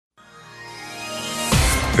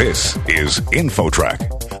This is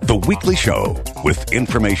InfoTrack, the weekly show with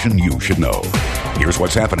information you should know. Here's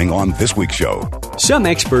what's happening on this week's show. Some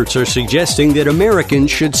experts are suggesting that Americans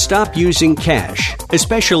should stop using cash,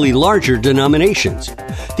 especially larger denominations.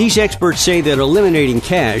 These experts say that eliminating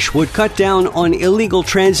cash would cut down on illegal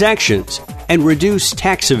transactions and reduce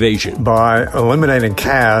tax evasion. By eliminating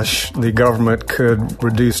cash, the government could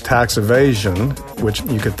reduce tax evasion, which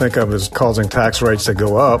you could think of as causing tax rates to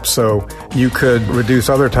go up, so you could reduce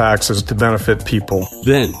other taxes to benefit people.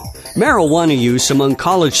 Then, marijuana use among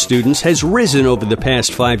college students has risen over the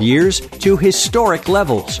past 5 years to historic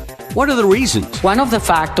levels. What are the reasons? One of the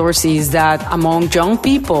factors is that among young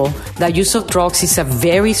people, the use of drugs is a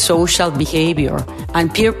very social behavior,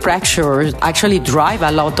 and peer pressure actually drive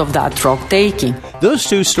a lot of that drug taking. Those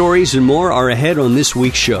two stories and more are ahead on this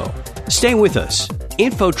week's show. Stay with us.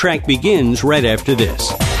 InfoTrack begins right after this.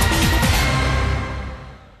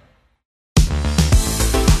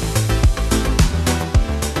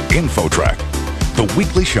 InfoTrack, the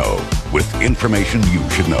weekly show with information you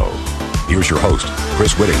should know. Here's your host,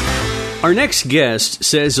 Chris Whitting. Our next guest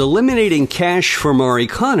says eliminating cash from our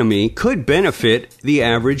economy could benefit the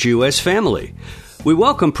average U.S. family. We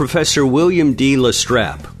welcome Professor William D.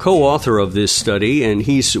 Lastrap, co-author of this study, and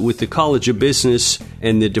he's with the College of Business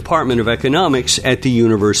and the Department of Economics at the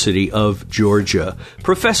University of Georgia.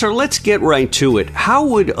 Professor, let's get right to it. How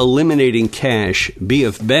would eliminating cash be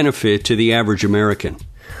of benefit to the average American?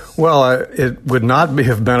 Well, it would not be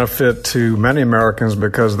of benefit to many Americans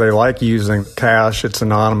because they like using cash. It's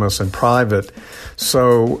anonymous and private.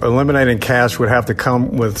 So eliminating cash would have to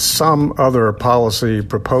come with some other policy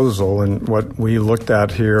proposal. And what we looked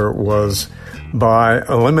at here was by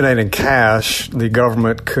eliminating cash, the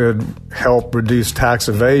government could help reduce tax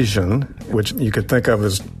evasion, which you could think of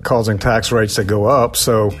as causing tax rates to go up.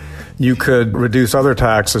 So you could reduce other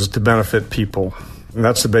taxes to benefit people. And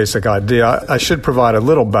that's the basic idea. I should provide a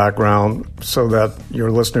little background so that your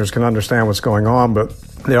listeners can understand what's going on, but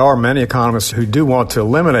there are many economists who do want to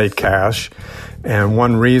eliminate cash, and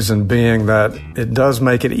one reason being that it does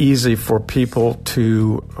make it easy for people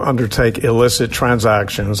to undertake illicit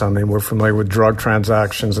transactions. I mean, we're familiar with drug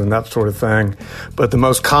transactions and that sort of thing, but the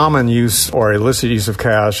most common use or illicit use of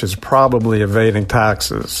cash is probably evading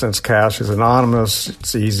taxes. Since cash is anonymous,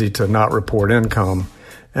 it's easy to not report income.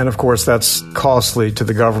 And, of course, that's costly to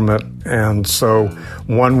the government. And so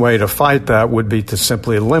one way to fight that would be to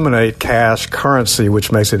simply eliminate cash currency,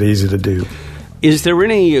 which makes it easy to do. Is there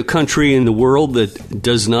any country in the world that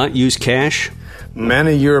does not use cash?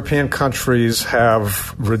 Many European countries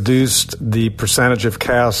have reduced the percentage of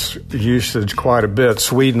cash usage quite a bit.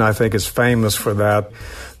 Sweden, I think, is famous for that.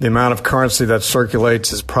 The amount of currency that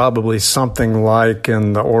circulates is probably something like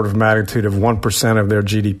in the order of magnitude of 1% of their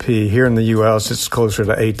GDP. Here in the U.S., it's closer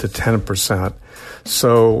to 8 to 10%.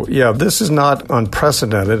 So, yeah, this is not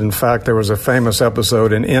unprecedented. In fact, there was a famous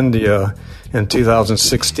episode in India in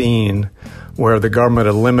 2016 where the government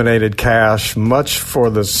eliminated cash, much for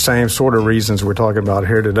the same sort of reasons we're talking about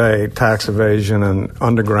here today, tax evasion and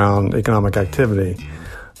underground economic activity.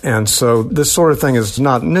 And so this sort of thing is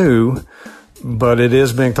not new, but it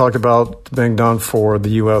is being talked about being done for the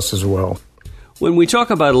U.S. as well. When we talk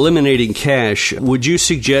about eliminating cash, would you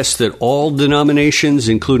suggest that all denominations,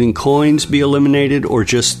 including coins, be eliminated or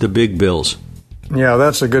just the big bills? Yeah,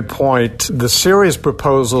 that's a good point. The serious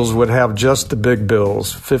proposals would have just the big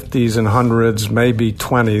bills, 50s and 100s, maybe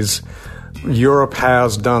 20s. Europe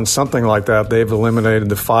has done something like that. They've eliminated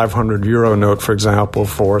the 500 euro note, for example,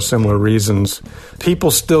 for similar reasons.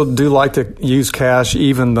 People still do like to use cash,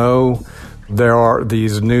 even though there are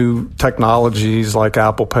these new technologies like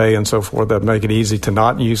Apple Pay and so forth that make it easy to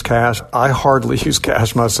not use cash. I hardly use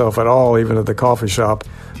cash myself at all, even at the coffee shop.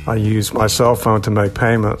 I use my cell phone to make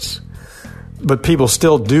payments. But people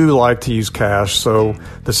still do like to use cash, so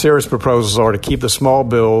the serious proposals are to keep the small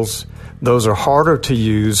bills. Those are harder to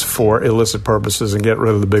use for illicit purposes and get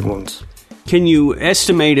rid of the big ones. Can you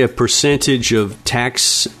estimate a percentage of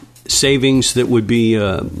tax savings that would be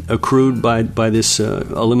accrued by this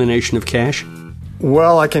elimination of cash?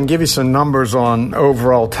 Well, I can give you some numbers on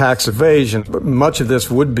overall tax evasion. Much of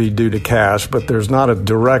this would be due to cash, but there's not a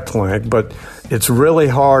direct link. But it's really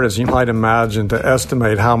hard, as you might imagine, to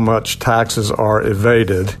estimate how much taxes are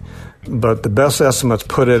evaded. But the best estimates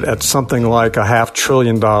put it at something like $500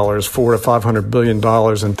 billion, $400 to $500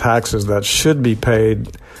 billion in taxes that should be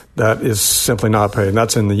paid that is simply not paid. And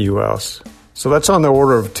that's in the U.S. So that's on the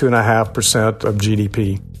order of 2.5% of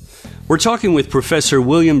GDP. We're talking with Professor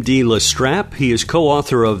William D. Lastrap. He is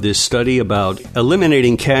co-author of this study about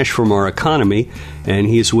eliminating cash from our economy, and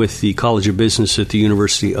he is with the College of Business at the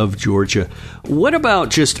University of Georgia. What about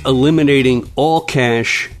just eliminating all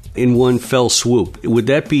cash in one fell swoop? Would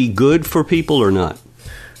that be good for people or not?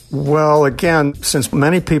 Well, again, since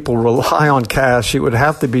many people rely on cash, it would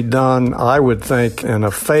have to be done, I would think, in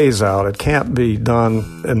a phase-out. It can't be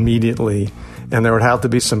done immediately. And there would have to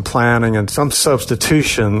be some planning and some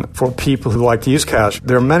substitution for people who like to use cash.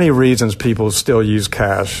 There are many reasons people still use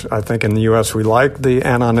cash. I think in the U.S. we like the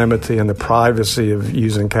anonymity and the privacy of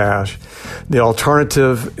using cash. The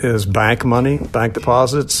alternative is bank money, bank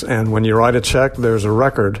deposits, and when you write a check, there's a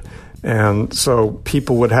record. And so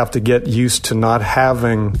people would have to get used to not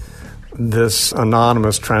having this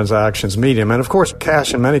anonymous transactions medium. And of course,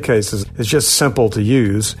 cash in many cases is just simple to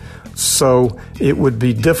use. So it would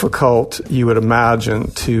be difficult, you would imagine,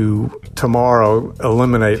 to tomorrow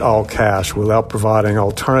eliminate all cash without providing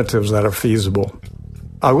alternatives that are feasible.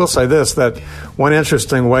 I will say this, that one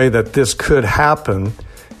interesting way that this could happen,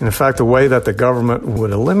 and in fact the way that the government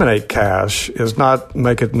would eliminate cash, is not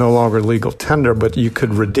make it no longer legal tender, but you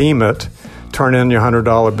could redeem it, turn in your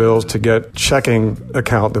 $100 bills to get checking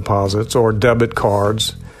account deposits or debit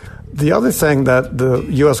cards. The other thing that the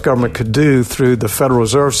U.S. government could do through the Federal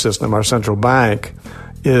Reserve System, our central bank,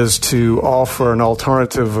 is to offer an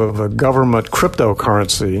alternative of a government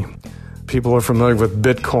cryptocurrency. People are familiar with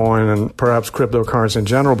Bitcoin and perhaps cryptocurrency in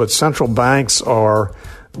general, but central banks are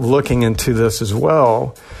looking into this as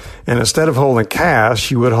well. And instead of holding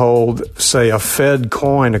cash, you would hold, say, a Fed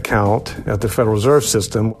coin account at the Federal Reserve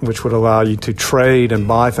System, which would allow you to trade and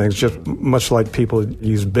buy things, just much like people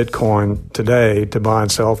use Bitcoin today to buy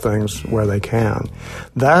and sell things where they can.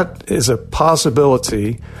 That is a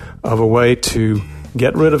possibility of a way to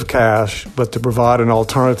get rid of cash, but to provide an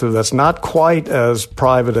alternative that's not quite as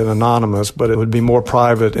private and anonymous, but it would be more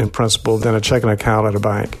private in principle than a checking account at a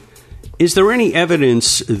bank. Is there any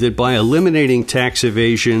evidence that by eliminating tax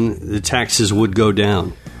evasion, the taxes would go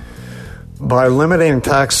down? By eliminating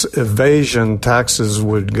tax evasion, taxes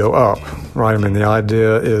would go up, right? I mean, the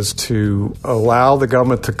idea is to allow the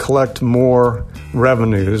government to collect more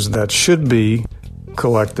revenues that should be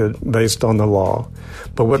collected based on the law.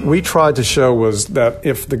 But what we tried to show was that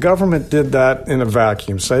if the government did that in a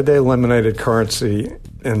vacuum, say they eliminated currency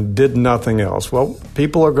and did nothing else, well,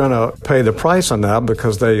 people are going to pay the price on that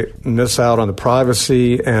because they miss out on the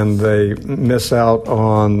privacy and they miss out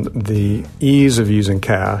on the ease of using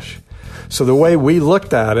cash. So the way we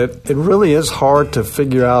looked at it, it really is hard to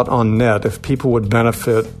figure out on net if people would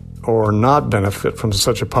benefit or not benefit from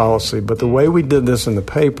such a policy. But the way we did this in the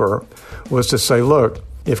paper was to say, look,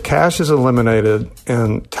 if cash is eliminated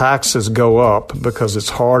and taxes go up because it's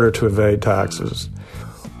harder to evade taxes,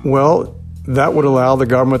 well, that would allow the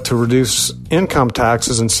government to reduce income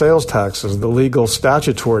taxes and sales taxes, the legal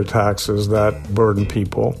statutory taxes that burden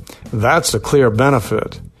people. That's a clear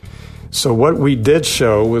benefit. So what we did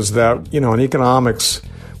show was that, in economics,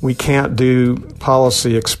 we can't do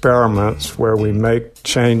policy experiments where we make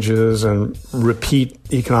changes and repeat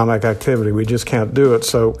economic activity. We just can't do it.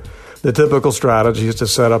 So the typical strategy is to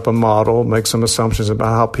set up a model, make some assumptions about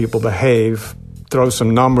how people behave, throw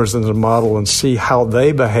some numbers in the model and see how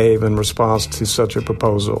they behave in response to such a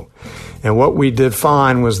proposal. And what we did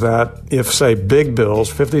find was that if, say, big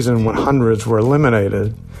bills, 50s and 100s, were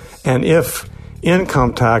eliminated, and if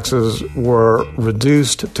income taxes were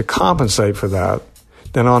reduced to compensate for that,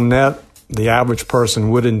 then on net, the average person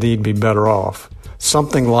would indeed be better off.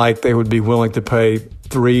 Something like they would be willing to pay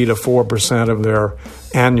 3 to 4% of their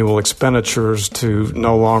annual expenditures to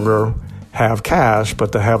no longer have cash,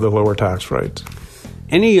 but to have the lower tax rates.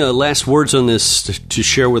 Any last words on this to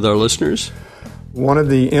share with our listeners? One of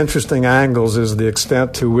the interesting angles is the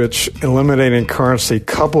extent to which eliminating currency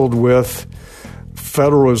coupled with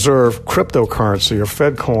Federal Reserve cryptocurrency or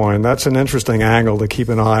Fed coin, that's an interesting angle to keep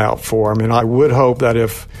an eye out for. I mean, I would hope that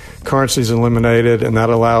if currency is eliminated and that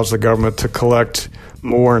allows the government to collect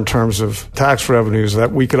more in terms of tax revenues,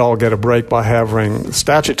 that we could all get a break by having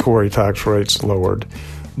statutory tax rates lowered.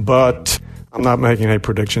 But I'm not making any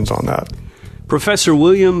predictions on that. Professor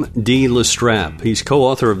William D. Lastrap. He's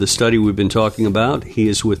co-author of the study we've been talking about. He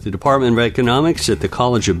is with the Department of Economics at the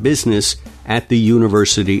College of Business at the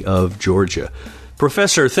University of Georgia.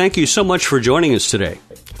 Professor, thank you so much for joining us today.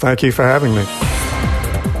 Thank you for having me.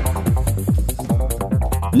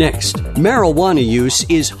 Next, marijuana use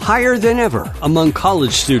is higher than ever among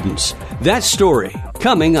college students. That story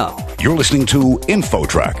coming up. You're listening to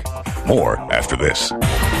InfoTrack. More after this.